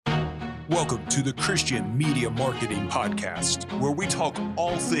Welcome to the Christian Media Marketing Podcast, where we talk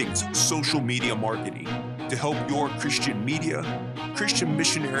all things social media marketing to help your Christian media, Christian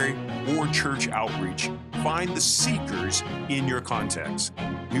missionary, or church outreach find the seekers in your context.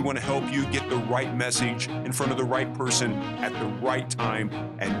 We want to help you get the right message in front of the right person at the right time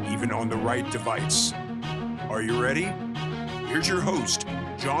and even on the right device. Are you ready? Here's your host,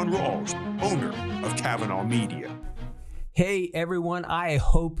 John Rawls, owner of Kavanaugh Media. Hey everyone, I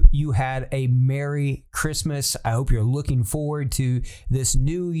hope you had a Merry Christmas. I hope you're looking forward to this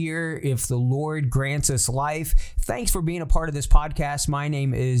new year if the Lord grants us life. Thanks for being a part of this podcast. My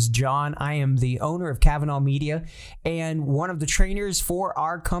name is John. I am the owner of Kavanaugh Media and one of the trainers for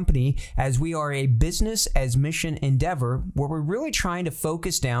our company, as we are a business as mission endeavor where we're really trying to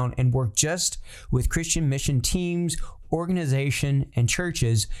focus down and work just with Christian mission teams, organization, and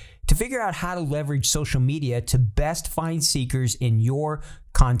churches to figure out how to leverage social media to best find seekers in your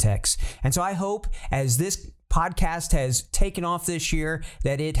context. And so I hope as this podcast has taken off this year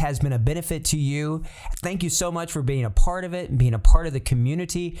that it has been a benefit to you. Thank you so much for being a part of it and being a part of the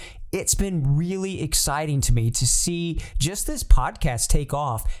community. It's been really exciting to me to see just this podcast take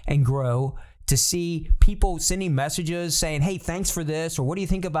off and grow, to see people sending messages saying, hey, thanks for this, or what do you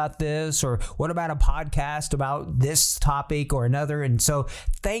think about this, or what about a podcast about this topic or another? And so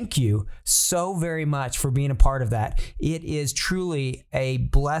thank you so very much for being a part of that. It is truly a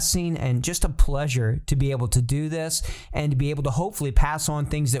blessing and just a pleasure to be able to do this and to be able to hopefully pass on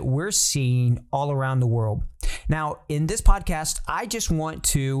things that we're seeing all around the world. Now, in this podcast, I just want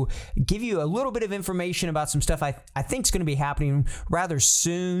to give you a little bit of information about some stuff I think is going to be happening rather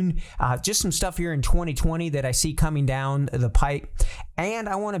soon. Just some stuff here in 2020 that I see coming down the pipe. And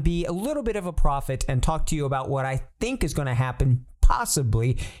I want to be a little bit of a prophet and talk to you about what I think is going to happen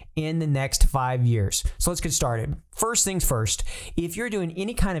possibly in the next 5 years. So let's get started. First things first, if you're doing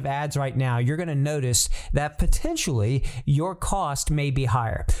any kind of ads right now, you're going to notice that potentially your cost may be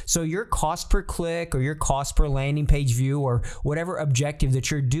higher. So your cost per click or your cost per landing page view or whatever objective that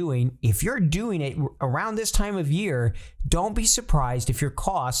you're doing, if you're doing it around this time of year, don't be surprised if your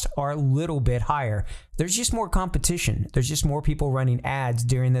costs are a little bit higher. There's just more competition. There's just more people running ads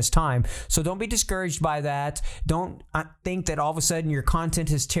during this time. So don't be discouraged by that. Don't think that all of a sudden your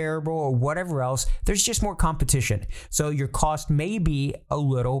content is terrible or whatever else. There's just more competition. So your cost may be a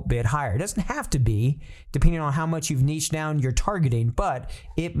little bit higher. It doesn't have to be, depending on how much you've niched down your targeting, but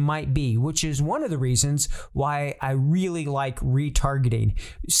it might be, which is one of the reasons why I really like retargeting.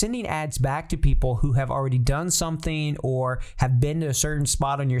 Sending ads back to people who have already done something or have been to a certain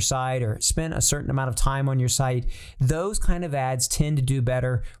spot on your site or spent a certain amount of time on your site. Those kind of ads tend to do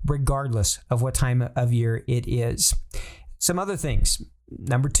better regardless of what time of year it is. Some other things.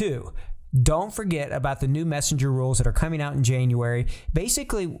 Number 2, don't forget about the new messenger rules that are coming out in January.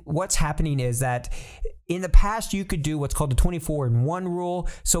 Basically, what's happening is that in the past, you could do what's called the 24-in-1 rule.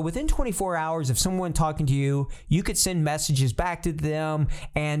 So within 24 hours of someone talking to you, you could send messages back to them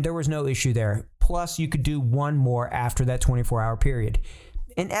and there was no issue there. Plus, you could do one more after that 24-hour period.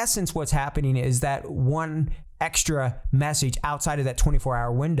 In essence, what's happening is that one extra message outside of that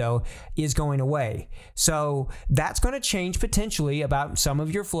 24-hour window is going away. So that's going to change potentially about some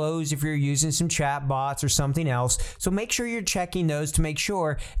of your flows if you're using some chat bots or something else. So make sure you're checking those to make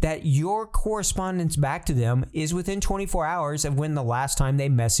sure that your correspondence back to them is within 24 hours of when the last time they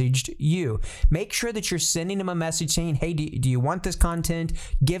messaged you. Make sure that you're sending them a message saying, hey, do you want this content?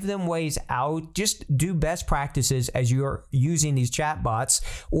 Give them ways out. Just do best practices as you're using these chat bots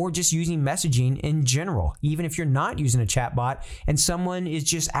or just using messaging in general. Even if you're not using a chat bot and someone is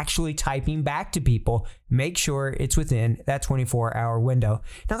just actually typing back to people, make sure it's within that 24-hour window.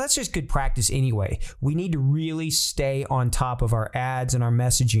 Now, that's just good practice anyway. We need to really stay on top of our ads and our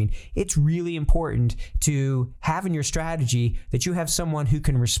messaging. It's really important to have in your strategy that you have someone who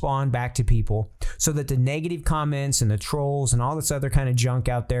can respond back to people so that the negative comments and the trolls and all this other kind of junk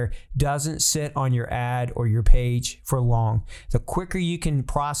out there doesn't sit on your ad or your page for long. The quicker you can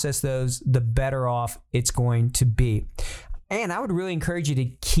process those, the better off it's going to be. And I would really encourage you to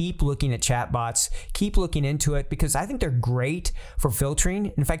keep looking at chatbots, keep looking into it, because I think they're great for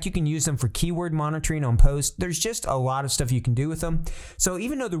filtering. In fact, you can use them for keyword monitoring on posts. There's just a lot of stuff you can do with them. So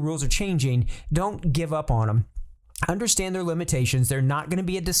even though the rules are changing, don't give up on them. understand their limitations. They're not going to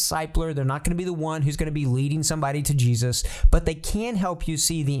be a discipler. They're not going to be the one who's going to be leading somebody to Jesus, but they can help you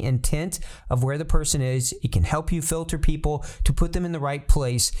see the intent of where the person is. It can help you filter people to put them in the right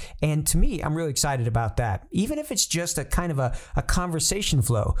place. And to me, I'm really excited about that. Even if it's just a kind of a conversation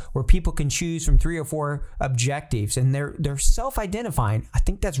flow where people can choose from 3 or 4 objectives and they're self-identifying, I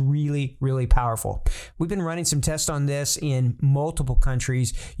think that's really, really powerful. We've been running some tests on this in multiple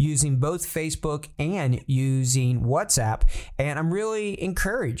countries using both Facebook and using WhatsApp, and I'm really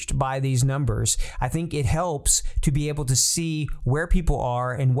encouraged by these numbers. I think it helps to be able to see where people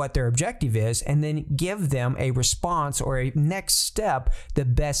are and what their objective is, and then give them a response or a next step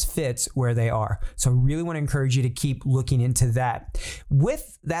that best fits where they are. So I really want to encourage you to keep looking into that.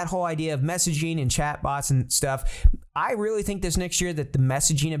 With that whole idea of messaging and chatbots and stuff, I really think this next year that the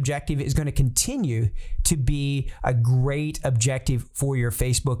messaging objective is going to continue to be a great objective for your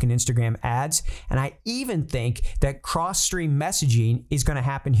Facebook and Instagram ads. And I even think that cross-stream messaging is going to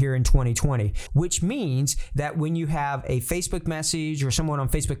happen here in 2020, which means that when you have a Facebook message or someone on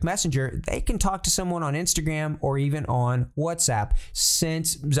Facebook Messenger, they can talk to someone on Instagram or even on WhatsApp,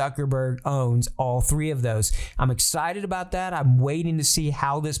 since Zuckerberg owns all 3 of those. I'm excited about that. I'm waiting to see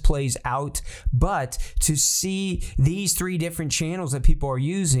how this plays out, but to see these 3 different channels that people are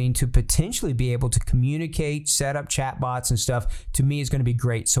using to potentially be able to communicate, set up chatbots and stuff, to me is going to be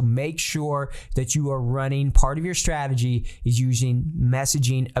great. So make sure that you are running, part of your strategy is using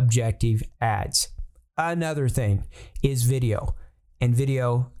messaging objective ads. Another thing is video and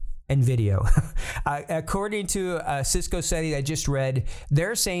video. According to a Cisco study that I just read,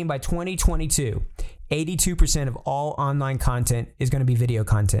 they're saying by 2022, 82% of all online content is going to be video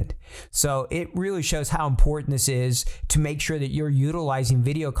content. So it really shows how important this is to make sure that you're utilizing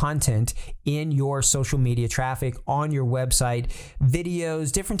video content in your social media traffic, on your website,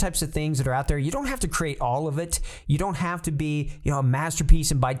 videos, different types of things that are out there. You don't have to create all of it. You don't have to be, a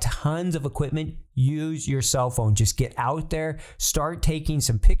masterpiece and buy tons of equipment. Use your cell phone. Just get out there, start taking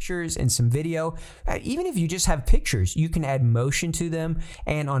some pictures and some video. Even if you just have pictures, you can add motion to them.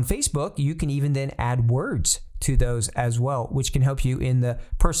 And on Facebook, you can even then add words to those as well, which can help you in the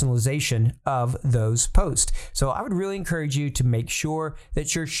personalization of those posts. So I would really encourage you to make sure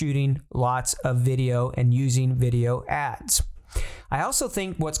that you're shooting lots of video and using video ads. I also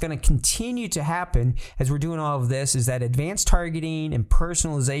think what's going to continue to happen as we're doing all of this is that advanced targeting and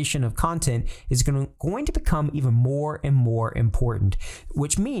personalization of content is going to become even more and more important,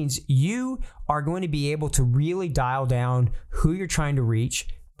 which means you are going to be able to really dial down who you're trying to reach.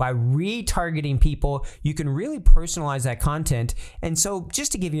 By retargeting people, you can really personalize that content. And so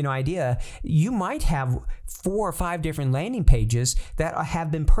just to give you an idea, you might have 4 or 5 different landing pages that have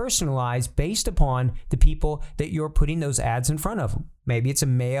been personalized based upon the people that you're putting those ads in front of them. Maybe it's a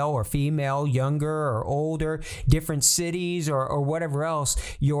male or female, younger or older, different cities or whatever else.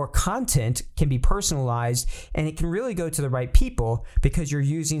 Your content can be personalized and it can really go to the right people because you're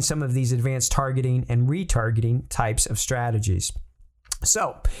using some of these advanced targeting and retargeting types of strategies.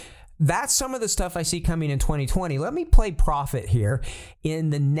 So that's some of the stuff I see coming in 2020. Let me play prophet here in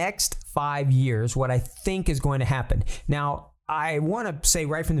the next 5 years, what I think is going to happen. Now, I want to say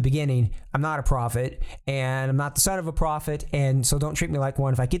right from the beginning, I'm not a prophet and I'm not the son of a prophet. And so don't treat me like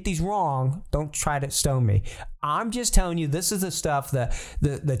one. If I get these wrong, don't try to stone me. I'm just telling you, this is the stuff,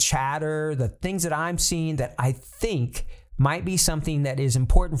 the chatter, the things that I'm seeing that I think might be something that is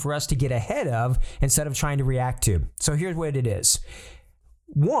important for us to get ahead of instead of trying to react to. So here's what it is.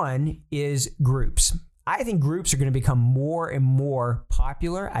 One is groups. I think groups are going to become more and more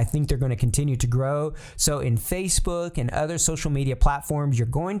popular. I think they're going to continue to grow. So in Facebook and other social media platforms, you're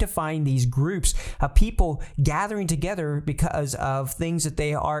going to find these groups of people gathering together because of things that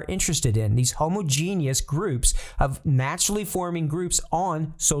they are interested in. These homogeneous groups of naturally forming groups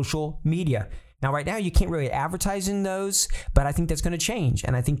on social media. Now, right now, you can't really advertise in those, but I think that's going to change.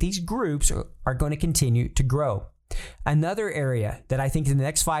 And I think these groups are going to continue to grow. Another area that I think in the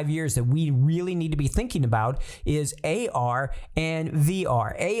next 5 years that we really need to be thinking about is AR and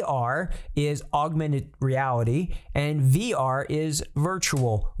VR. AR is augmented reality and VR is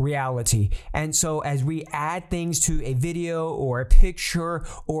virtual reality. And so as we add things to a video or a picture,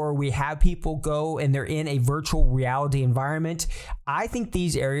 or we have people go and they're in a virtual reality environment, I think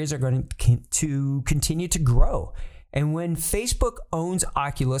these areas are going to continue to grow. And when Facebook owns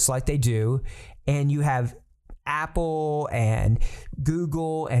Oculus like they do, and you have Apple and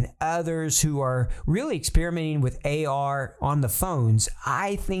Google and others who are really experimenting with AR on the phones,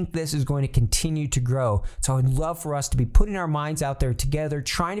 I think this is going to continue to grow. So I'd love for us to be putting our minds out there together,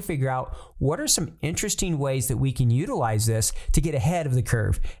 trying to figure out what are some interesting ways that we can utilize this to get ahead of the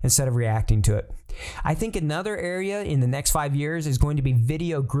curve instead of reacting to it. I think another area in the next 5 years is going to be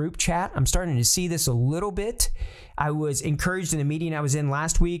video group chat. I'm starting to see this a little bit. I was encouraged in a meeting I was in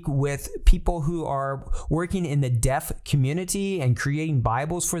last week with people who are working in the deaf community and creating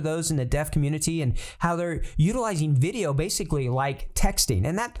Bibles for those in the deaf community, and how they're utilizing video basically like texting.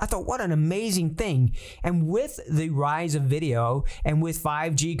 And that, I thought, what an amazing thing. And with the rise of video and with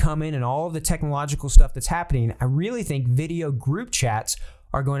 5G coming and all of the technological stuff that's happening, I really think video group chats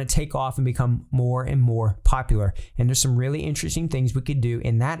are going to take off and become more and more popular. And there's some really interesting things we could do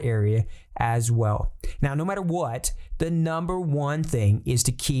in that area as well. Now, no matter what, the number one thing is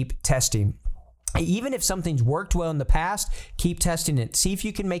to keep testing. Even if something's worked well in the past, keep testing it. See if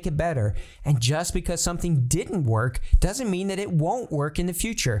you can make it better. And just because something didn't work doesn't mean that it won't work in the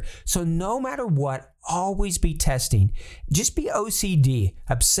future. So no matter what, always be testing. Just be OCD,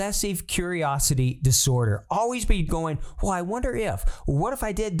 obsessive curiosity disorder. Always be going, well, I wonder if, or what if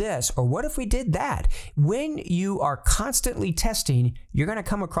I did this, or what if we did that? When you are constantly testing, you're going to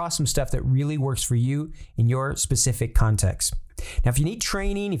come across some stuff that really works for you in your specific context. Now, if you need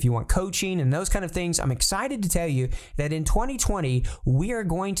training, if you want coaching and those kind of things, I'm excited to tell you that in 2020, we are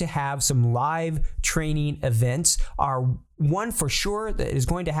going to have some live training events. Our one for sure that is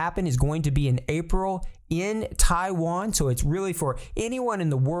going to happen is going to be in April in Taiwan. So it's really for anyone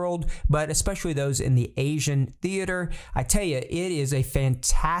in the world, but especially those in the Asian theater. I tell you, it is a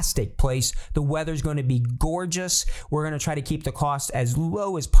fantastic place. The weather's going to be gorgeous. We're going to try to keep the cost as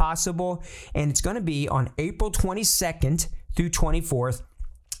low as possible. And it's going to be on April 22nd through 24th.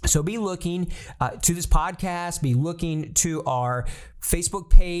 So be looking to this podcast, be looking to our Facebook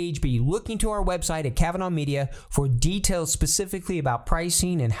page, be looking to our website at Kavanaugh Media for details specifically about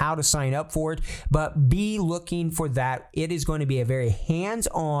pricing and how to sign up for it. But be looking for that. It is going to be a very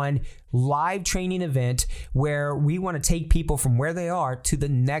hands-on live training event where we want to take people from where they are to the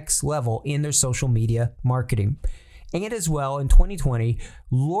next level in their social media marketing. And as well, in 2020,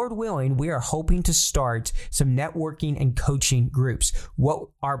 Lord willing, we are hoping to start some networking and coaching groups. What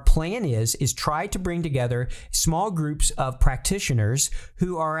our plan is try to bring together small groups of practitioners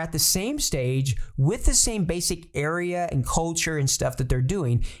who are at the same stage with the same basic area and culture and stuff that they're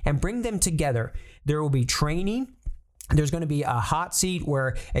doing, and bring them together. There will be training. There's going to be a hot seat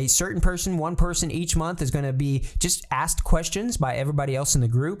where a certain person, one person each month, is going to be just asked questions by everybody else in the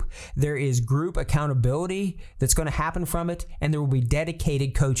group. There is group accountability that's going to happen from it, and there will be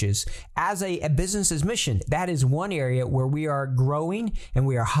dedicated coaches. As a business's mission, that is one area where we are growing and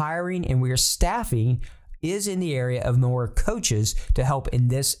we are hiring and we are staffing, is in the area of more coaches to help in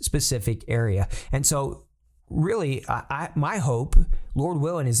this specific area. And so really, my hope, Lord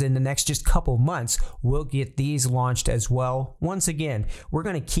willing, is in the next just couple of months, we'll get these launched as well. Once again, we're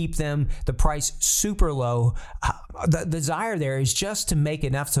going to keep them, the price super low. The desire there is just to make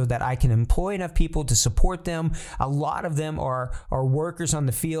enough so that I can employ enough people to support them. A lot of them are workers on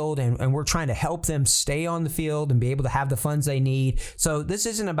the field, and we're trying to help them stay on the field and be able to have the funds they need. So this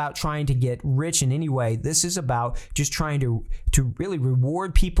isn't about trying to get rich in any way. This is about just trying to really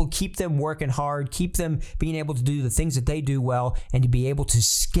reward people, keep them working hard, keep them being able to do the things that they do well, and to be able to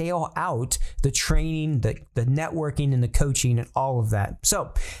scale out the training, the networking, and the coaching, and all of that.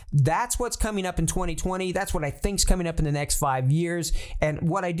 So that's what's coming up in 2020. That's what I think's coming up in the next 5 years. And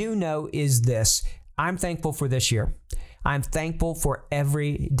what I do know is this: I'm thankful for this year. I'm thankful for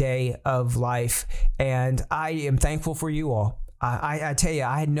every day of life, and I am thankful for you all. I tell you,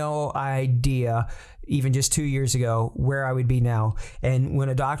 I had no idea even just 2 years ago where I would be now. And when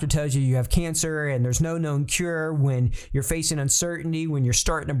a doctor tells you have cancer and there's no known cure, when you're facing uncertainty, when you're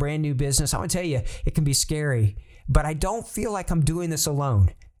starting a brand new business, I want to tell you, it can be scary. But I don't feel like I'm doing this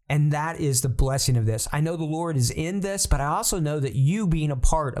alone. And that is the blessing of this. I know the Lord is in this, but I also know that you being a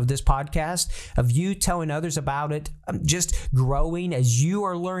part of this podcast, of you telling others about it, just growing as you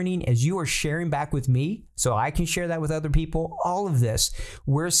are learning, as you are sharing back with me, so I can share that with other people. All of this,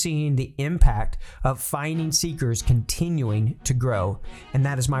 we're seeing the impact of finding seekers continuing to grow. And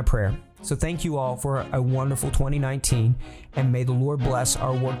that is my prayer. So thank you all for a wonderful 2019, and may the Lord bless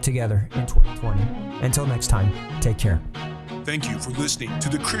our work together in 2020. Until next time, take care. Thank you for listening to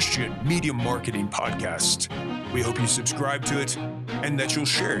the Christian Media Marketing Podcast. We hope you subscribe to it and that you'll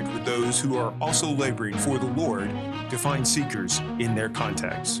share it with those who are also laboring for the Lord to find seekers in their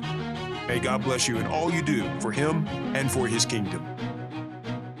contacts. May God bless you in all you do for Him and for His kingdom.